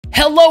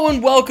Hello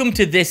and welcome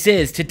to This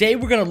Is. Today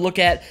we're going to look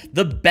at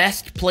the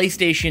best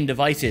PlayStation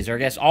devices, or I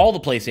guess all the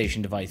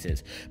PlayStation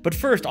devices. But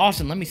first,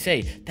 Austin, let me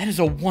say, that is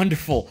a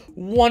wonderful,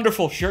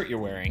 wonderful shirt you're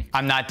wearing.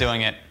 I'm not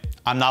doing it.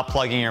 I'm not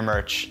plugging your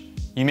merch.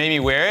 You made me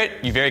wear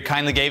it. You very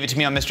kindly gave it to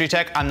me on Mystery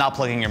Tech. I'm not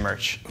plugging your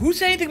merch. Who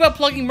said anything about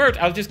plugging merch?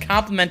 I was just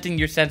complimenting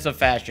your sense of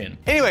fashion.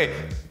 Anyway,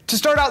 to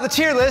start out the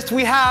tier list,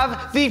 we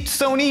have the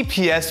Sony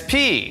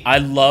PSP. I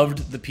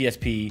loved the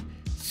PSP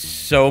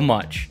so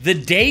much. The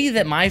day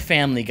that my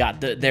family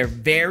got their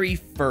very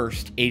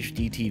first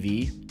HD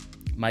TV,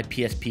 my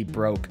PSP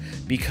broke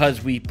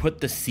because we put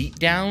the seat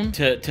down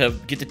to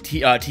get the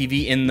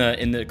TV in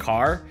the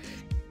car,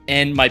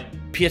 and my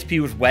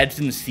PSP was wedged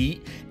in the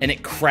seat, and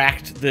it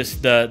cracked the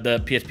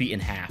PSP in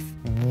half.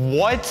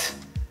 What?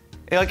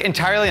 Like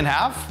entirely in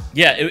half?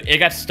 Yeah, it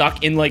got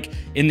stuck in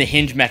the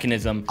hinge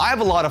mechanism. I have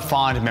a lot of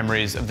fond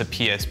memories of the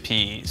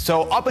PSP.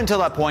 So up until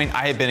that point,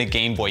 I had been a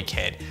Game Boy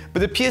kid.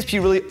 But the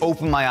PSP really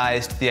opened my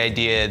eyes to the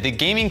idea that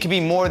gaming can be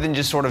more than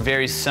just sort of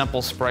very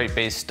simple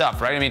sprite-based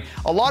stuff, right? I mean,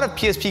 a lot of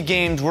PSP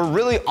games were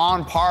really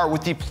on par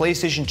with the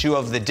PlayStation 2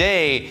 of the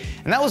day,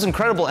 and that was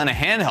incredible in a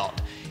handheld.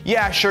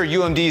 Yeah, sure,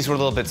 UMDs were a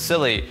little bit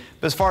silly,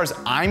 but as far as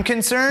I'm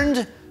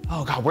concerned,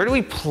 oh God, where do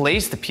we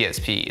place the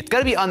PSP? It's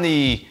gotta be on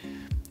the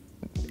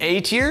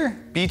A tier?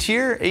 B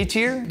tier? A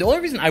tier? The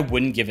only reason I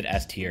wouldn't give it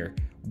S tier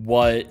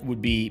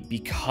would be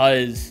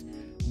because,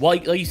 well,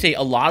 like you say,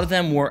 a lot of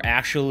them were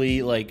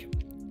actually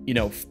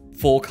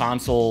full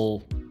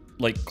console,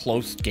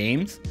 close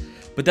games.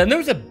 But then there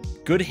was a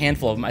good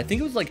handful of them. I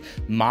think it was like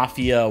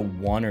Mafia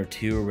 1 or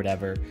 2 or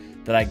whatever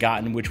that I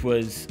gotten, which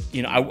was,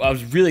 I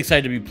was really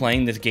excited to be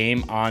playing this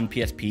game on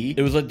PSP.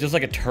 It was just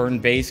like a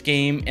turn-based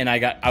game, and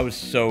I was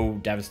so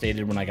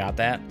devastated when I got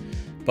that.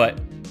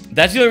 But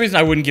that's the only reason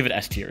I wouldn't give it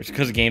S tier,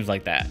 because of games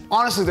like that.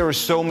 Honestly, there were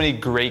so many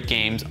great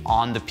games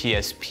on the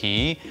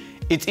PSP.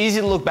 It's easy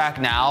to look back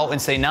now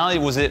and say not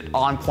only was it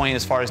on point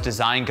as far as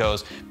design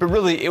goes, but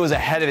really it was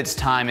ahead of its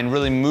time and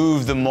really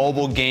moved the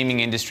mobile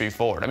gaming industry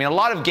forward. I mean, a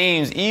lot of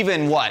games,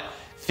 even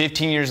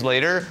 15 years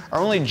later,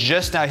 are only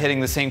just now hitting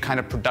the same kind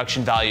of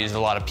production values a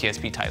lot of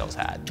PSP titles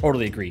had.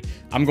 Totally agree.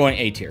 I'm going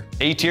A tier.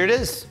 A tier it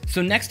is.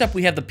 So next up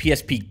we have the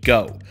PSP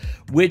Go,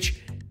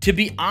 which, to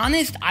be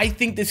honest, I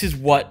think this is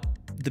what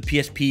the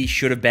PSP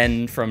should have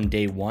been from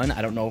day one.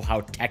 I don't know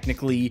how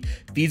technically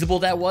feasible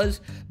that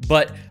was,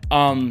 but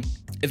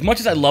as much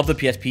as I love the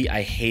PSP,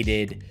 I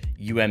hated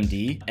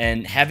UMD,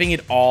 and having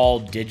it all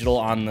digital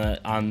on the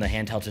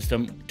handheld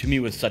system to me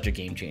was such a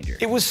game changer.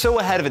 It was so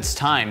ahead of its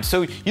time.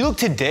 So you look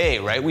today,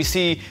 right? We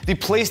see the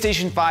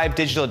PlayStation 5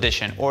 Digital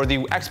Edition or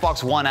the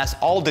Xbox One S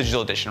All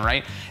Digital Edition,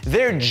 right?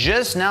 They're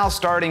just now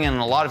starting in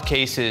a lot of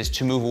cases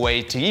to move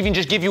away to even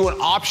just give you an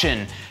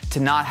option to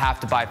not have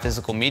to buy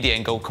physical media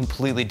and go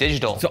completely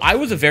digital. So I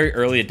was a very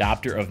early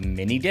adopter of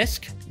mini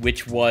disc,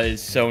 which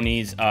was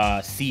Sony's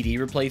CD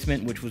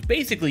replacement, which was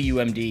basically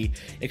UMD,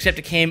 except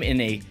it came in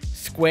a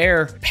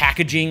square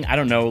packaging, I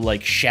don't know,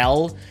 like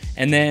shell.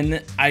 And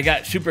then I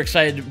got super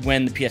excited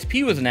when the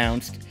PSP was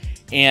announced,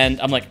 and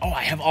I'm like, oh,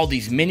 I have all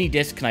these mini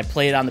discs. Can I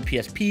play it on the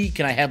PSP?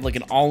 Can I have like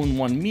an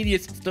all-in-one media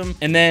system?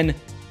 And then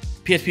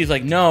PSP is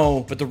like,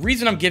 no, but the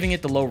reason I'm giving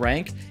it the low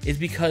rank is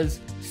because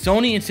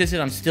Sony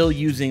insisted on still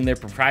using their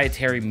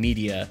proprietary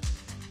media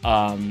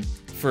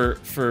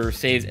for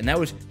saves, and that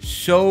was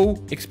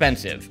so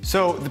expensive.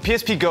 So the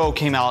PSP Go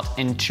came out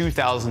in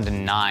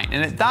 2009,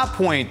 and at that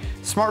point,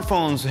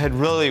 smartphones had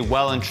really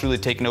well and truly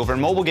taken over,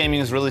 and mobile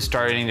gaming was really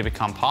starting to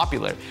become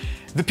popular.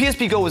 The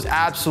PSP Go was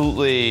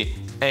absolutely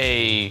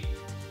a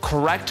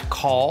correct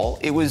call.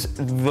 It was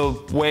the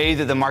way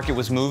that the market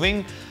was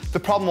moving. The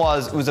problem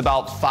was it was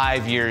about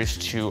 5 years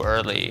too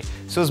early.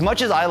 So as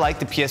much as I like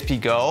the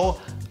PSP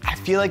Go, I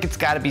feel like it's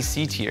gotta be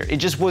C tier. It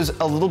just was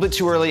a little bit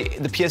too early.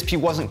 The PSP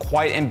wasn't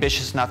quite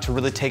ambitious enough to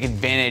really take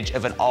advantage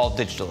of an all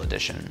digital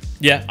edition.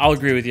 Yeah, I'll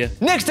agree with you.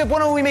 Next up, why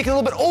don't we make it a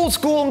little bit old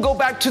school and go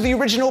back to the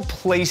original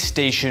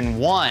PlayStation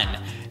 1.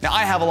 Now,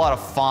 I have a lot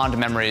of fond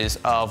memories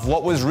of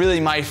what was really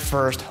my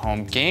first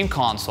home game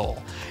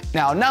console.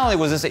 Now, not only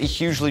was this a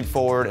huge leap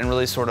forward and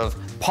really sort of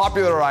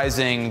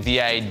popularizing the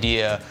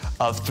idea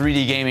of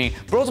 3D gaming,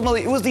 but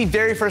ultimately it was the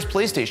very first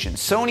PlayStation.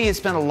 Sony had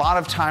spent a lot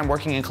of time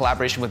working in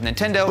collaboration with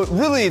Nintendo, but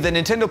really the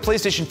Nintendo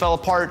PlayStation fell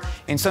apart,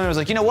 and Sony was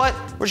like, you know what,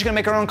 we're just gonna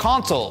make our own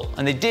console.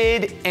 And they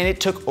did, and it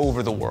took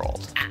over the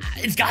world.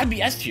 It's gotta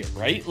be S tier,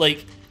 right?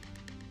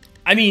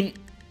 I mean,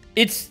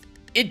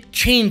 it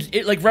changed,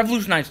 it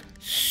revolutionized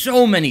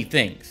so many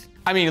things.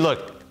 I mean,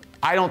 look,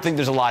 I don't think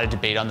there's a lot of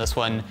debate on this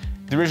one.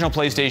 The original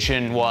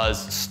PlayStation was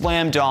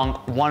slam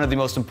dunk, one of the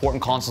most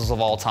important consoles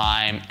of all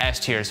time, S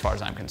tier as far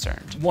as I'm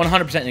concerned.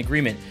 100% in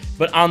agreement.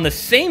 But on the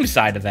same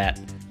side of that,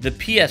 the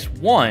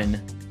PS1,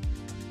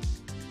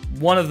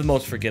 one of the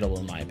most forgettable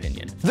in my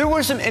opinion. There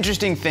were some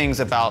interesting things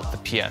about the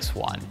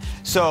PS1.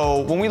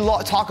 So when we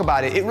talk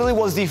about it, it really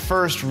was the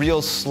first real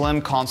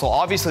slim console,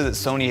 obviously, that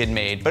Sony had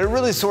made, but it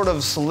really sort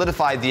of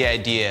solidified the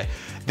idea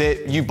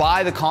that you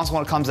buy the console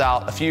when it comes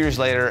out. A few years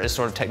later, as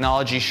sort of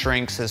technology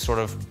shrinks, as sort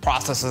of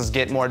processes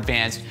get more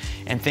advanced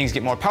and things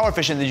get more power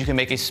efficient, that you can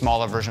make a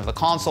smaller version of the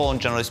console and,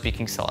 generally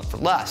speaking, sell it for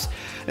less.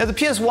 Now, the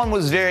PS1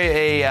 was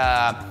very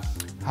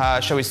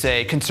shall we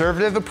say,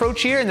 conservative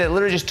approach here, and that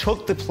literally just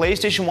took the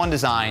PlayStation 1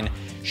 design,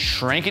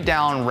 shrank it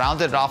down,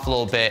 rounded it off a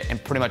little bit,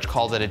 and pretty much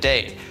called it a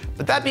day.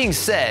 But that being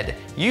said,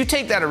 you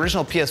take that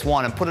original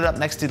PS1 and put it up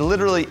next to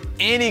literally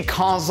any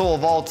console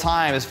of all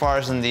time as far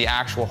as in the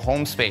actual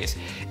home space,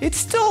 it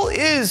still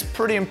is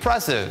pretty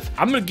impressive.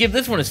 I'm gonna give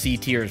this one a C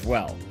tier as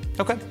well.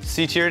 Okay,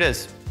 C tier it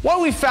is. Why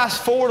don't we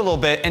fast forward a little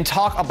bit and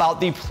talk about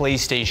the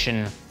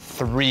PlayStation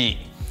 3.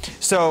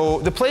 So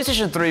the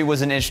PlayStation 3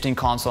 was an interesting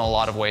console in a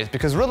lot of ways,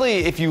 because really,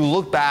 if you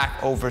look back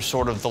over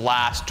sort of the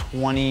last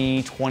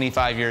 20,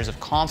 25 years of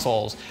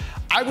consoles,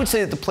 I would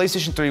say that the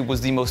PlayStation 3 was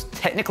the most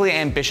technically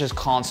ambitious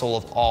console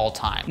of all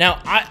time.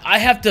 Now, I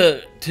have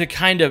to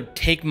kind of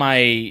take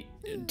my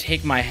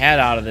hat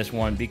out of this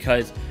one,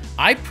 because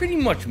I pretty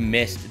much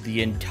missed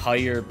the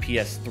entire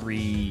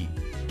PS3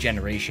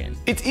 generation.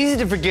 It's easy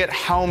to forget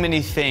how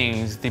many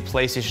things the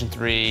PlayStation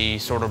 3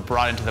 sort of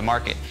brought into the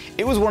market.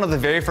 It was one of the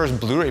very first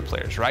Blu-ray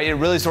players, right? It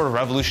really sort of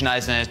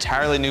revolutionized an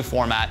entirely new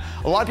format.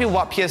 A lot of people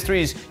bought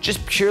PS3s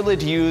just purely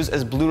to use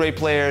as Blu-ray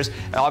players.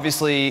 And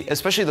obviously,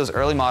 especially those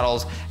early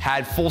models,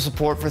 had full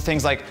support for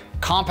things like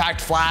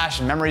compact flash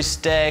and memory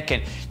stick,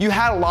 and you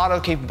had a lot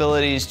of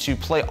capabilities to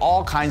play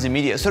all kinds of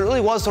media. So it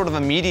really was sort of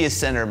a media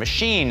center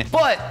machine.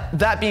 But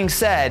that being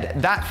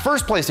said, that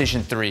first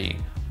PlayStation 3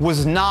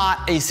 was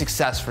not a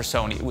success for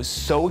Sony. It was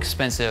so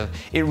expensive,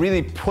 it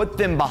really put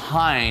them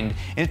behind,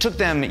 and it took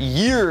them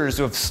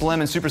years of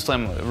slim and super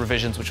slim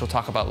revisions, which we'll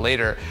talk about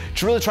later,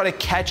 to really try to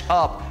catch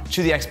up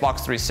to the Xbox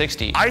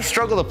 360. I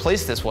struggle to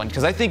place this one,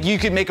 because I think you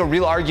could make a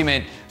real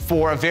argument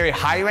for a very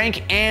high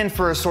rank and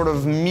for a sort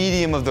of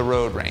medium of the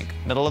road rank.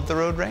 Middle of the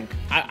road rank?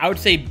 I would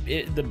say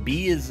the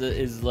B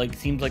is like,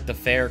 seems like the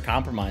fair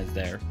compromise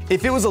there.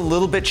 If it was a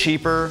little bit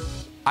cheaper,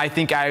 I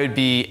think I would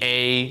be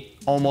A,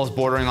 almost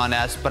bordering on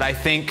S, but I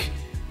think,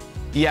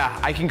 yeah,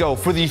 I can go,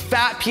 for the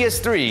fat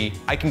PS3,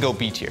 I can go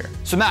B tier.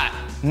 So Matt,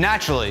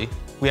 naturally,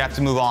 we have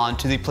to move on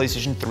to the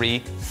PlayStation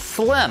 3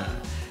 Slim.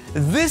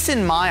 This,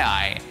 in my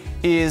eye,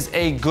 is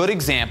a good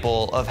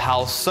example of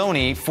how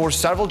Sony, for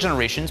several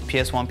generations,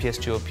 PS1,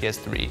 PS2, and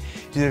PS3,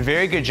 did a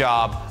very good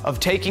job of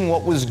taking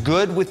what was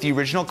good with the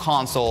original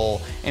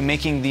console and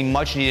making the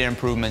much needed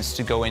improvements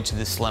to go into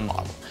the Slim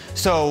model.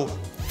 So,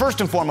 first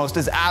and foremost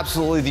is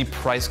absolutely the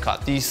price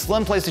cut. The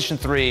slim PlayStation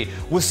 3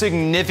 was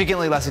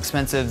significantly less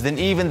expensive than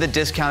even the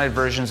discounted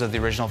versions of the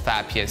original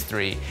fat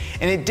PS3.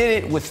 And it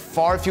did it with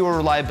far fewer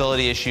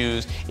reliability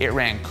issues. It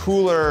ran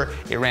cooler,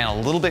 it ran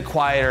a little bit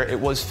quieter, it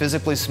was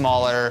physically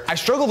smaller. I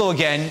struggle though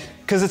again,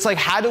 because it's like,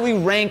 how do we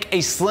rank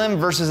a slim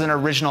versus an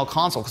original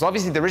console? Because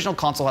obviously the original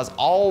console has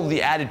all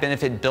the added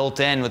benefit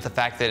built in with the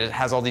fact that it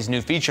has all these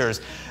new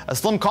features. A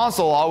slim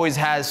console always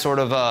has sort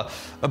of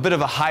a bit of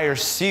a higher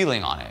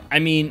ceiling on it. I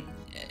mean,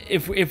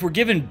 if we're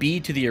giving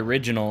B to the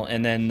original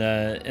and then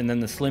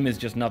the Slim is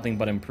just nothing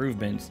but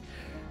improvements,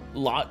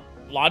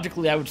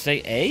 logically I would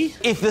say A.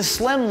 If the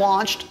Slim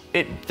launched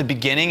at the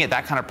beginning at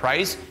that kind of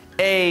price,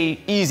 A,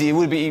 easy. It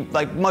would be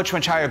like much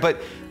higher.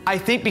 But I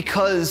think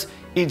because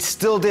it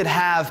still did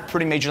have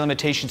pretty major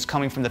limitations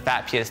coming from the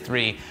fat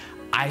PS3,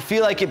 I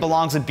feel like it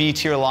belongs a B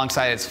tier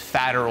alongside its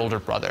fatter older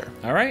brother.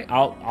 All right,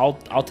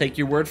 I'll take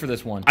your word for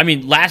this one. I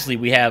mean, lastly,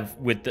 we have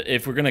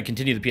if we're gonna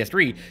continue the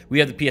PS3, we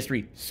have the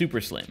PS3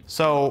 Super Slim.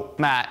 So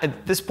Matt,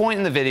 at this point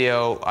in the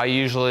video, I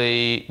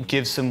usually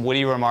give some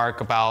witty remark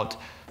about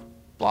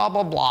blah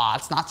blah blah.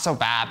 It's not so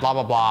bad. Blah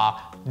blah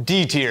blah.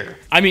 D tier.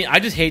 I mean, I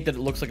just hate that it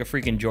looks like a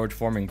freaking George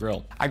Foreman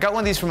grill. I got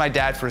one of these for my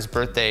dad for his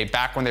birthday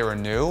back when they were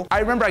new. I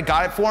remember I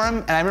got it for him,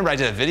 and I remember I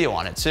did a video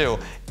on it too.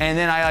 And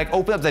then I like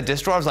opened up the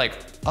disc drawer, I was like,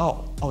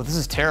 oh, this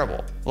is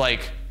terrible.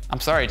 Like, I'm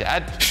sorry,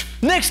 Dad.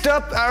 Next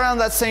up, around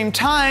that same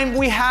time,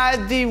 we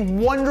had the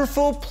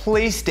wonderful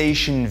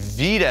PlayStation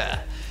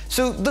Vita.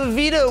 So the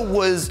Vita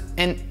was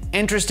an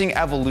interesting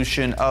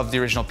evolution of the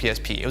original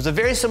PSP. It was a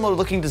very similar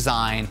looking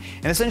design,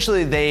 and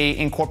essentially they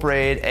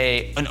incorporated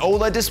an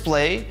OLED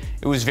display.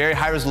 It was very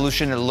high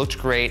resolution, it looked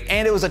great,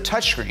 and it was a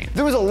touchscreen.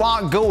 There was a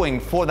lot going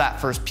for that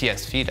first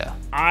PS Vita.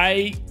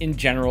 I, in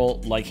general,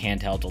 like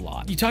handhelds a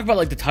lot. You talk about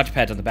like the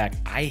touchpads on the back,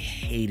 I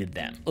hated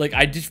them. Like,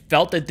 I just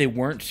felt that they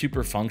weren't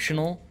super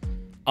functional.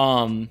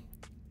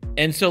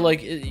 And so,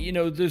 like, you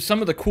know, there's some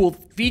of the cool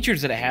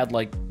features that it had,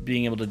 like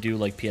being able to do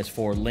like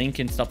PS4 Link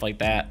and stuff like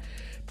that.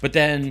 But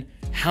then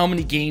how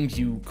many games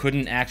you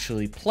couldn't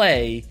actually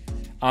play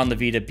on the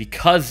Vita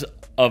because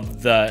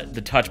of the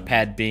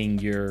touchpad being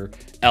your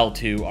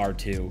L2,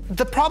 R2.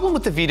 The problem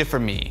with the Vita for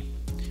me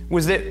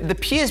was that the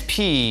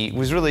PSP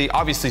was really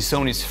obviously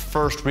Sony's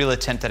first real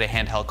attempt at a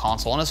handheld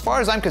console, and as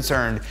far as I'm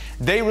concerned,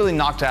 they really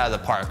knocked it out of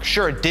the park.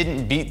 Sure, it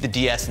didn't beat the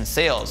DS in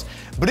sales,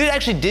 but it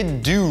actually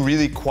did do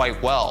really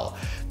quite well.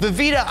 The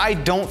Vita, I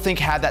don't think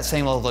had that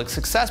same level of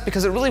success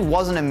because it really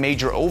wasn't a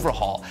major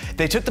overhaul.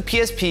 They took the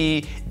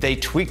PSP, they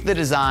tweaked the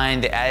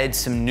design, they added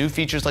some new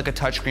features like a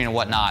touchscreen and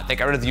whatnot. They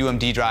got rid of the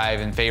UMD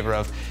drive in favor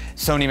of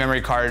Sony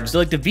memory cards. So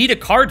like the Vita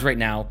cards right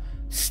now,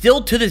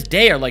 still to this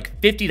day are like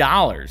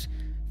 $50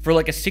 for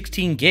like a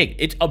 16 gig.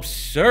 It's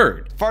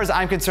absurd. As far as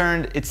I'm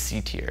concerned, it's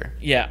C tier.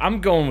 Yeah, I'm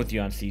going with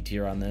you on C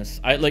tier on this.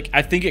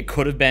 I think it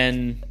could have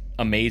been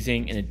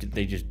amazing and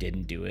they just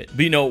didn't do it.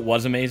 But you know what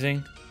was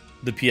amazing?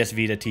 The PS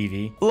Vita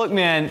TV. Look,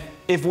 man,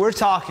 if we're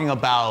talking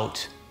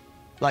about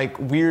like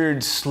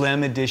weird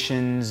slim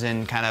editions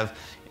and kind of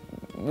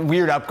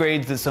weird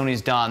upgrades that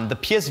Sony's done, the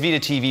PS Vita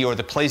TV, or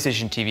the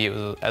PlayStation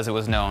TV as it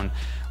was known,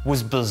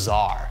 was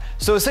bizarre.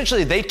 So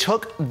essentially they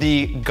took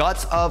the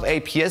guts of a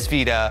PS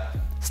Vita,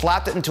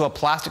 slapped it into a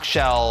plastic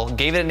shell,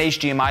 gave it an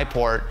HDMI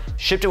port,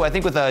 shipped it, I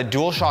think, with a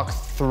DualShock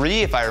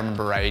 3, if I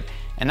remember right,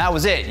 and that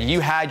was it. You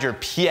had your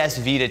PS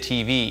Vita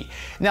TV.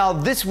 Now,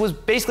 this was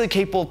basically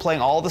capable of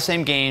playing all the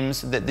same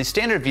games that the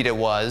standard Vita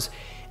was,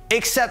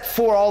 except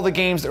for all the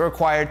games that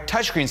required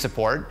touchscreen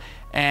support.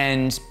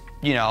 And,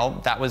 you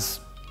know, that was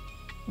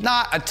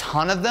not a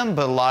ton of them,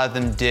 but a lot of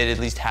them did at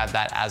least have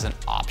that as an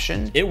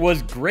option. It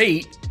was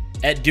great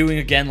at doing,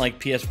 again, like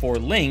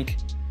PS4 Link.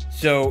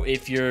 So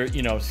if you're,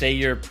 you know, say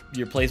your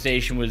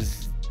PlayStation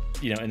was,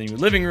 you know, in your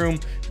living room,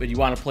 but you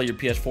want to play your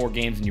PS4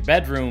 games in your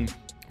bedroom,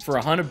 for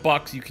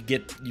 $100 you could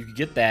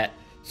get that,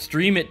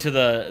 stream it to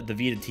the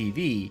Vita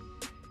TV,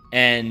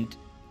 and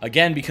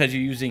again, because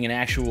you're using an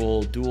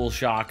actual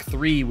DualShock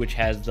 3, which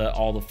has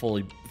all the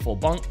full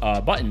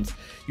buttons,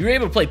 you're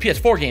able to play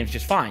PS4 games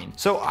just fine.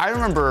 So I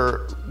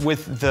remember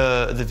with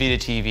the Vita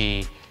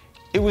TV,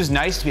 it was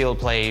nice to be able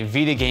to play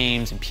Vita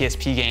games and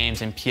PSP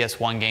games and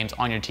PS1 games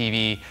on your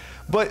TV.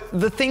 But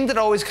the thing that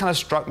always kind of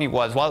struck me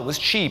was, while it was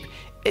cheap,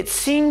 it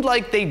seemed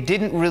like they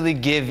didn't really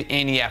give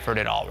any effort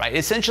at all, right?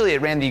 Essentially,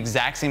 it ran the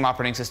exact same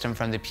operating system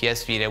from the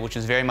PS Vita, which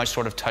was very much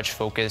sort of touch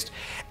focused,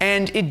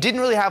 and it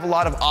didn't really have a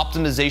lot of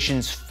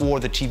optimizations for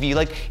the TV.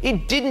 Like,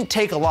 it didn't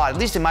take a lot, at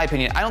least in my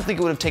opinion. I don't think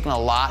it would have taken a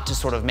lot to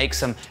sort of make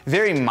some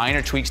very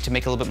minor tweaks to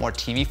make it a little bit more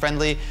TV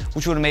friendly,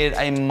 which would have made it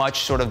a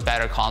much sort of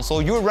better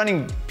console. You were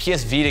running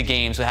PS Vita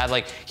games that had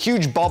like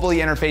huge bubbly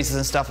interfaces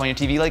and stuff on your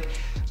TV. Like,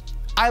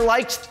 I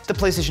liked the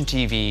PlayStation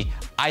TV.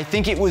 I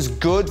think it was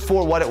good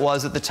for what it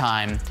was at the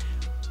time.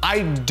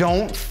 I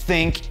don't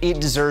think it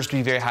deserves to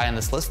be very high on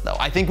this list, though.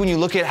 I think when you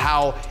look at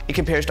how it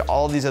compares to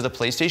all of these other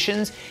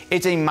PlayStations,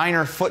 it's a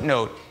minor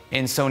footnote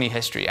in Sony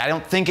history. I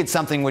don't think it's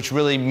something which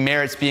really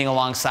merits being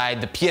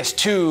alongside the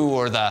PS2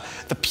 or the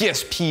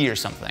PSP or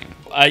something.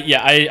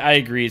 Yeah, I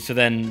agree. So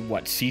then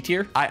what, C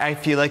tier? I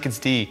feel like it's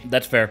D.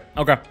 That's fair.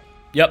 Okay.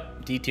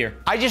 Yep, D tier.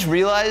 I just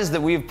realized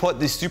that we've put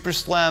the super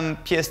slim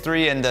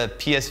PS3 and the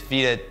PS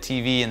Vita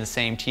TV in the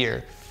same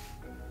tier.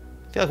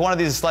 I feel like one of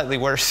these is slightly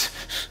worse.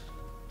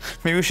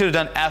 Maybe we should have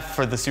done F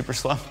for the super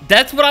slim.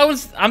 That's what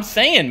I'm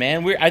saying,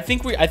 man. I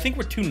think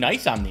we're too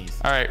nice on these.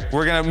 All right,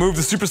 we're gonna move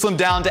the super slim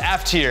down to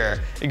F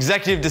tier.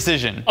 Executive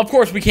decision. Of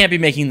course, we can't be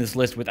making this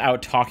list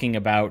without talking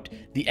about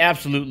the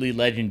absolutely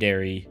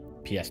legendary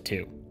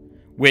PS2,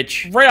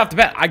 which right off the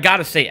bat, I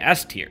gotta say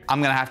S tier. I'm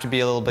gonna have to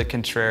be a little bit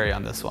contrary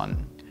on this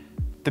one.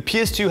 The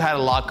PS2 had a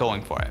lot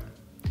going for it.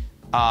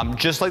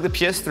 Just like the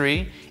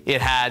PS3,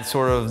 it had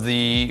sort of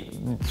the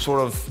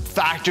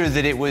factor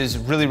that it was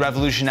really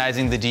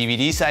revolutionizing the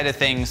DVD side of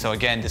things. So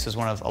again, this is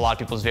one of a lot of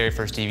people's very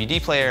first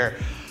DVD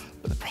player.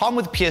 But the problem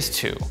with the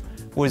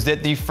PS2 was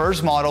that the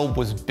first model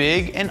was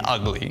big and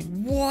ugly.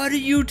 What are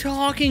you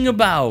talking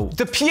about?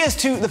 The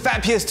PS2, the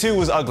fat PS2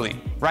 was ugly,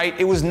 right?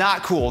 It was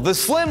not cool. The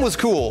Slim was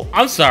cool.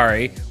 I'm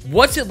sorry,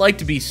 what's it like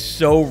to be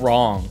so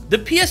wrong? The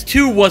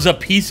PS2 was a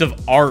piece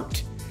of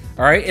art.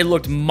 All right, it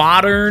looked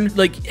modern,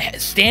 like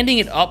standing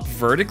it up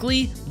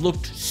vertically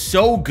looked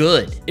so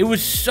good. It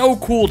was so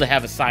cool to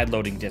have a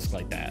side-loading disc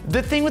like that.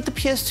 The thing with the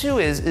PS2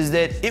 is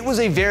that it was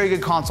a very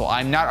good console.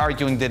 I'm not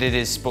arguing that it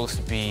is supposed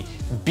to be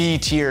B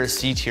tier or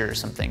C tier or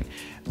something.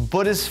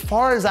 But as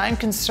far as I'm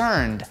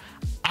concerned,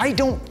 I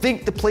don't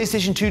think the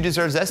PlayStation 2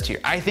 deserves S tier.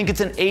 I think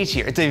it's an A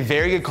tier. It's a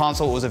very good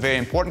console. It was a very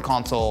important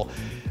console.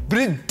 But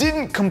it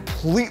didn't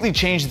completely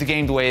change the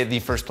game the way the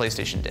first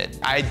PlayStation did.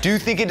 I do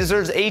think it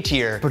deserves A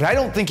tier, but I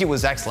don't think it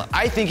was excellent.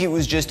 I think it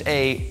was just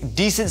a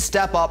decent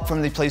step up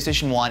from the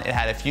PlayStation 1. It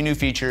had a few new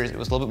features. It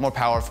was a little bit more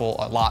powerful,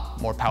 a lot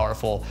more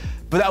powerful,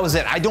 but that was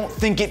it. I don't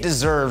think it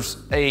deserves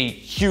a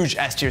huge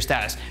S tier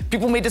status.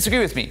 People may disagree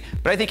with me,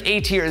 but I think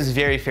A tier is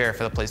very fair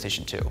for the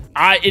PlayStation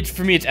 2.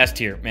 For me, it's S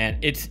tier, man.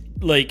 It's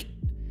like,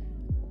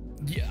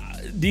 yeah,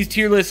 these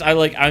tier lists,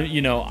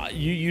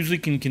 you usually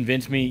can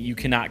convince me. You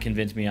cannot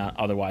convince me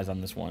otherwise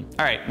on this one.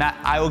 All right, Matt,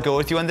 I will go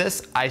with you on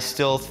this. I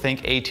still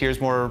think A tier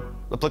is more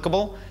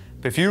applicable,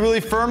 but if you really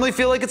firmly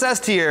feel like it's S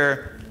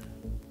tier,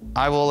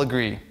 I will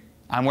agree.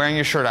 I'm wearing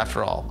your shirt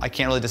after all. I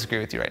can't really disagree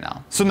with you right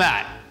now. So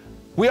Matt,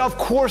 We of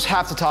course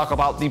have to talk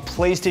about the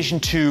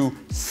PlayStation 2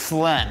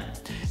 Slim.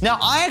 Now,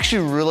 I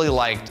actually really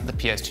liked the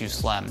PS2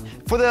 Slim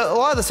for a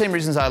lot of the same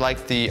reasons I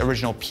liked the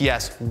original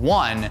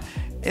PS1,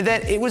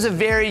 that it was a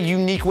very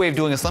unique way of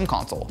doing a Slim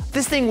console.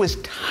 This thing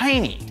was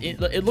tiny.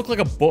 It looked like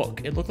a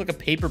book. It looked like a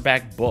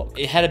paperback book.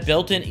 It had a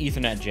built-in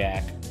Ethernet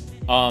jack,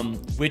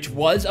 which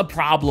was a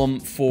problem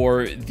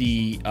for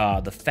the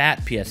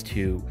fat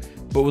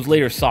PS2, but was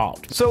later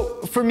solved.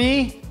 So for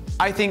me,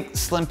 I think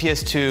Slim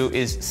PS2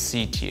 is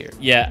C tier.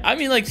 Yeah, I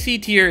mean, like, C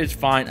tier is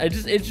fine.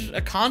 It's just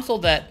a console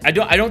that I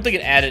don't think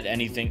it added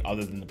anything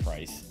other than the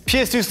price.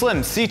 PS2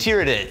 Slim, C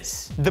tier it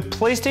is. The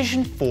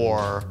PlayStation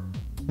 4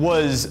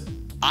 was,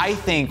 I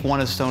think,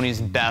 one of Sony's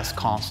best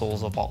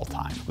consoles of all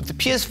time. With the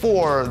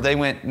PS4, they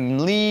went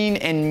lean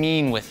and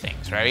mean with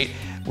things, right?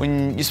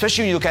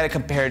 Especially when you look at it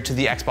compared to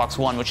the Xbox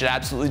One, which it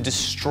absolutely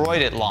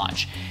destroyed at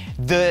launch.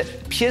 The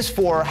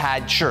PS4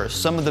 had, sure,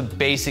 some of the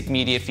basic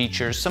media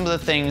features, some of the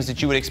things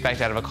that you would expect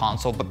out of a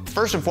console, but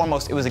first and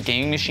foremost, it was a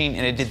gaming machine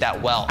and it did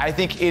that well. I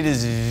think it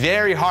is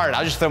very hard,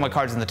 I'll just throw my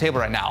cards on the table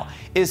right now,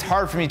 it is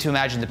hard for me to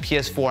imagine the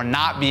PS4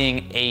 not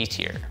being A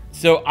tier.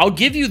 So I'll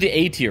give you the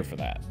A tier for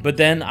that, but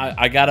then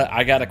I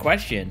got a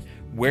question.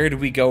 Where do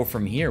we go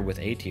from here with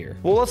A tier?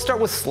 Well, let's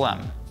start with Slim.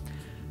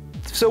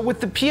 So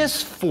with the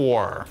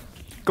PS4,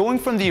 going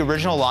from the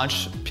original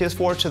launch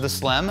PS4 to the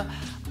Slim,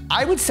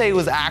 I would say it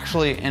was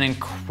actually an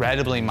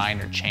incredibly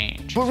minor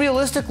change. But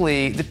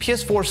realistically, the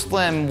PS4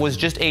 Slim was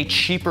just a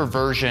cheaper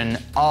version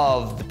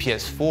of the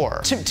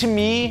PS4. To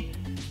me,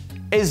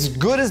 as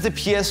good as the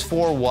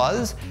PS4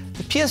 was,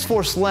 the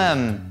PS4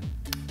 Slim,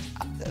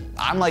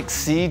 I'm like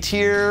C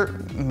tier,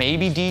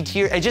 maybe D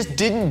tier. It just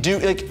didn't do,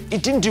 it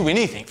didn't do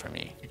anything for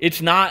me. It's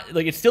not,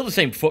 like, it's still the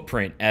same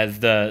footprint as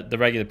the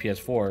regular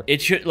PS4.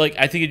 It should, like,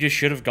 I think it just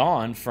should have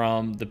gone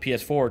from the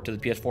PS4 to the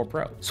PS4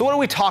 Pro. So what do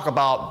we talk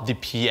about the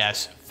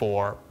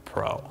PS4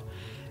 Pro?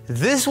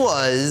 This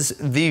was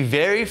the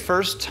very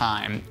first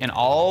time in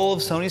all of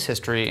Sony's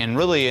history, and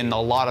really in a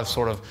lot of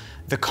sort of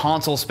the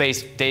console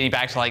space dating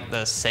back to like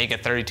the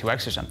Sega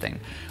 32X or something,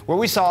 where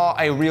we saw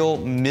a real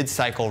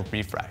mid-cycle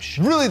refresh.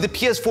 Really, the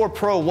PS4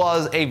 Pro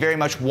was a very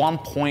much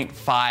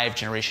 1.5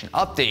 generation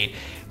update,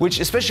 which,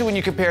 especially when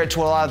you compare it to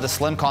a lot of the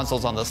Slim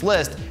consoles on this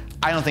list,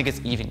 I don't think it's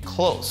even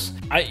close.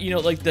 You know,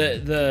 like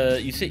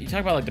you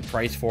talk about like the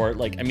price for it.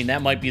 Like, I mean,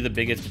 that might be the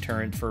biggest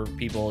deterrent for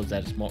people, is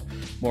that it's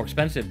more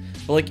expensive.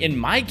 But like in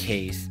my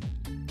case,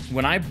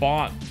 when I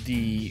bought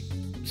the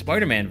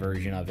Spider-Man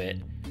version of it,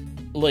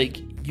 like,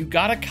 you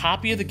got a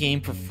copy of the game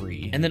for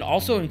free, and then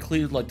also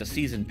included like the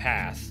season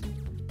pass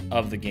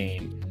of the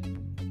game,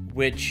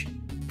 which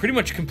pretty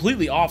much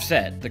completely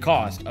offset the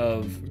cost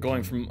of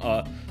going from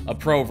a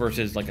Pro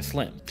versus like a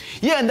Slim.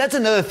 Yeah, and that's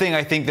another thing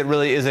I think that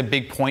really is a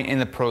big point in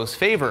the Pro's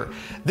favor.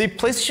 The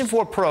PlayStation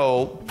 4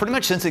 Pro, pretty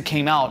much since it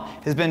came out,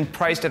 has been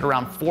priced at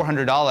around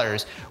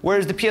 $400,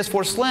 whereas the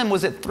PS4 Slim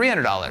was at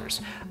 $300.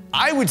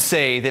 I would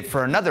say that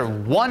for another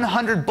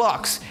 100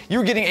 bucks,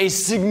 you're getting a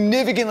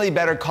significantly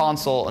better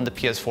console in the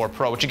PS4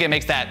 Pro, which again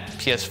makes that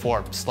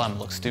PS4 Slim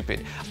look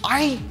stupid.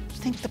 I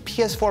think the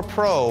PS4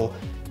 Pro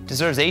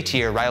deserves A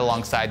tier right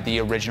alongside the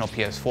original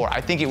PS4. I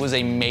think it was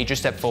a major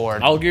step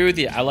forward. I'll agree with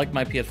you. I like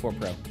my PS4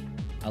 Pro.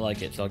 I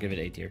like it, so I'll give it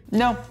A tier.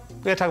 No,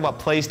 we gotta talk about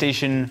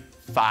PlayStation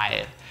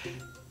 5.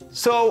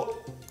 So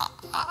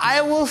I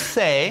will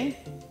say,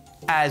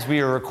 as we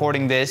are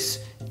recording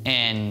this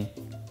in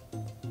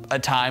a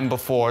time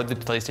before the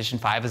PlayStation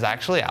 5 is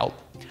actually out,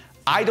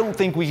 I don't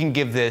think we can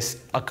give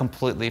this a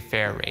completely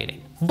fair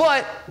rating.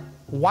 But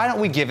why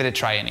don't we give it a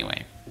try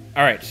anyway?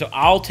 All right, so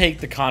I'll take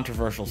the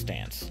controversial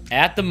stance.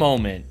 At the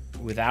moment,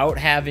 without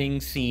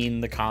having seen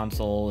the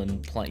console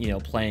and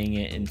playing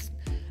it, and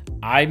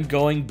I'm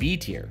going B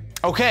tier.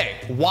 Okay,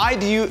 why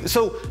do you,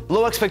 so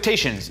low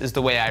expectations is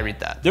the way I read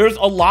that. There's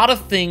a lot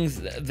of things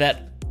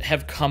that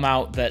have come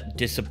out that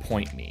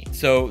disappoint me.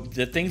 So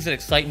the things that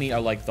excite me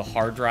are like the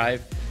hard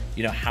drive,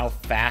 you know, how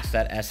fast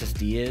that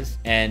SSD is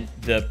and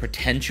the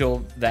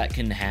potential that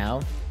can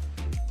have.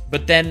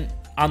 But then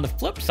on the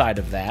flip side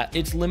of that,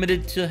 it's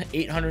limited to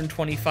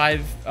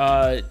 825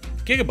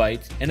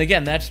 gigabytes. And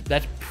again, that's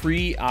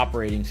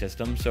pre-operating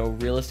system. So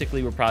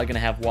realistically, we're probably gonna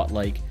have what,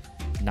 like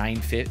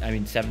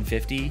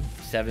 750,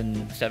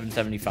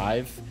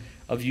 775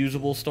 of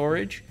usable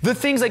storage. The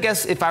things, I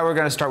guess, if I were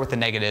gonna start with the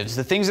negatives,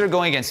 the things that are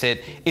going against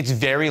it, it's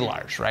very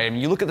large, right? I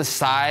mean, you look at the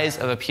size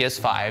of a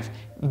PS5,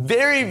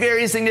 very,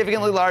 very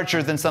significantly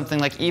larger than something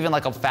like even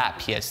like a fat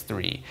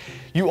PS3.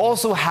 You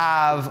also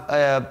have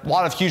a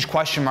lot of huge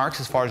question marks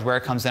as far as where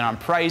it comes in on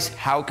price,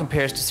 how it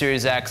compares to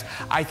Series X.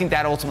 I think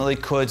that ultimately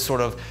could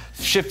sort of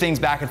shift things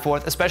back and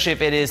forth, especially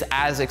if it is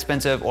as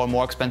expensive or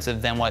more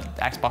expensive than what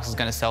Xbox is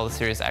gonna sell the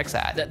Series X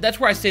at. That's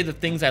where I say the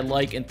things I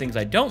like and things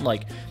I don't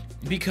like,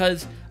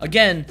 because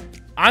again,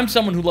 I'm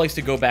someone who likes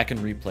to go back and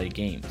replay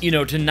games. You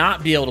know, to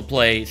not be able to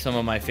play some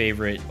of my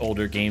favorite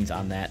older games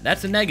on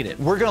that's a negative.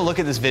 We're gonna look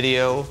at this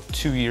video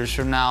 2 years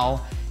from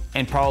now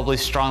and probably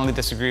strongly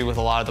disagree with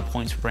a lot of the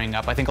points we're bringing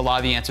up. I think a lot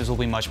of the answers will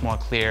be much more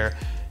clear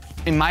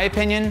in my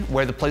opinion,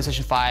 where the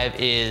PlayStation 5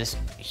 is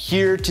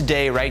here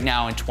today, right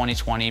now in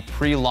 2020,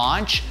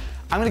 pre-launch,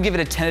 I'm gonna give it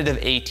a tentative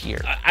A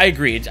tier. I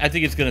agree. I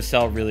think it's gonna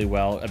sell really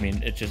well. I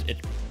mean, it's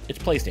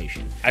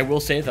PlayStation. I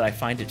will say that I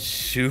find it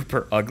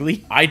super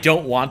ugly. I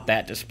don't want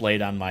that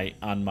displayed on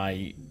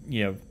my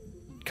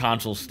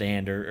console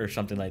stand or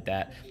something like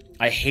that.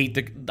 I hate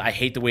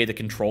the way the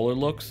controller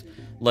looks.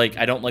 Like,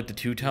 I don't like the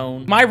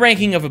two-tone. My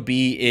ranking of a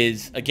B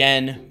is,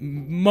 again,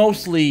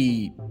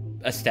 mostly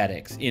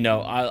aesthetics.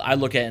 I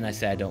look at it and I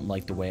say I don't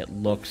like the way it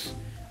looks.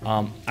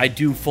 I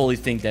do fully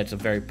think that's a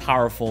very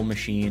powerful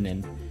machine,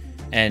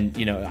 and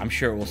I'm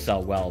sure it will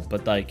sell well.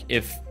 But like,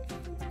 if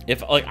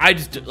I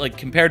just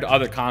compared to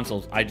other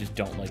consoles, I just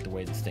don't like the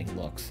way this thing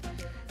looks.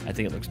 I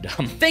think it looks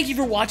dumb. Thank you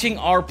for watching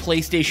our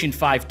PlayStation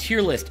 5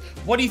 tier list.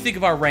 What do you think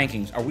of our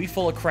rankings? Are we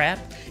full of crap?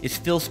 Is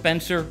Phil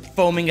Spencer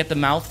foaming at the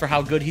mouth for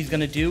how good he's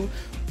gonna do?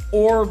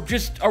 Or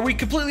just, are we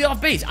completely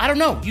off base? I don't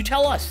know. You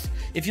tell us.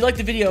 If you like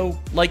the video,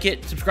 like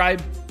it,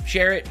 subscribe,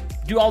 share it,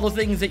 do all the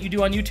things that you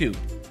do on YouTube.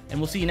 And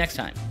we'll see you next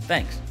time.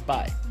 Thanks.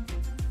 Bye.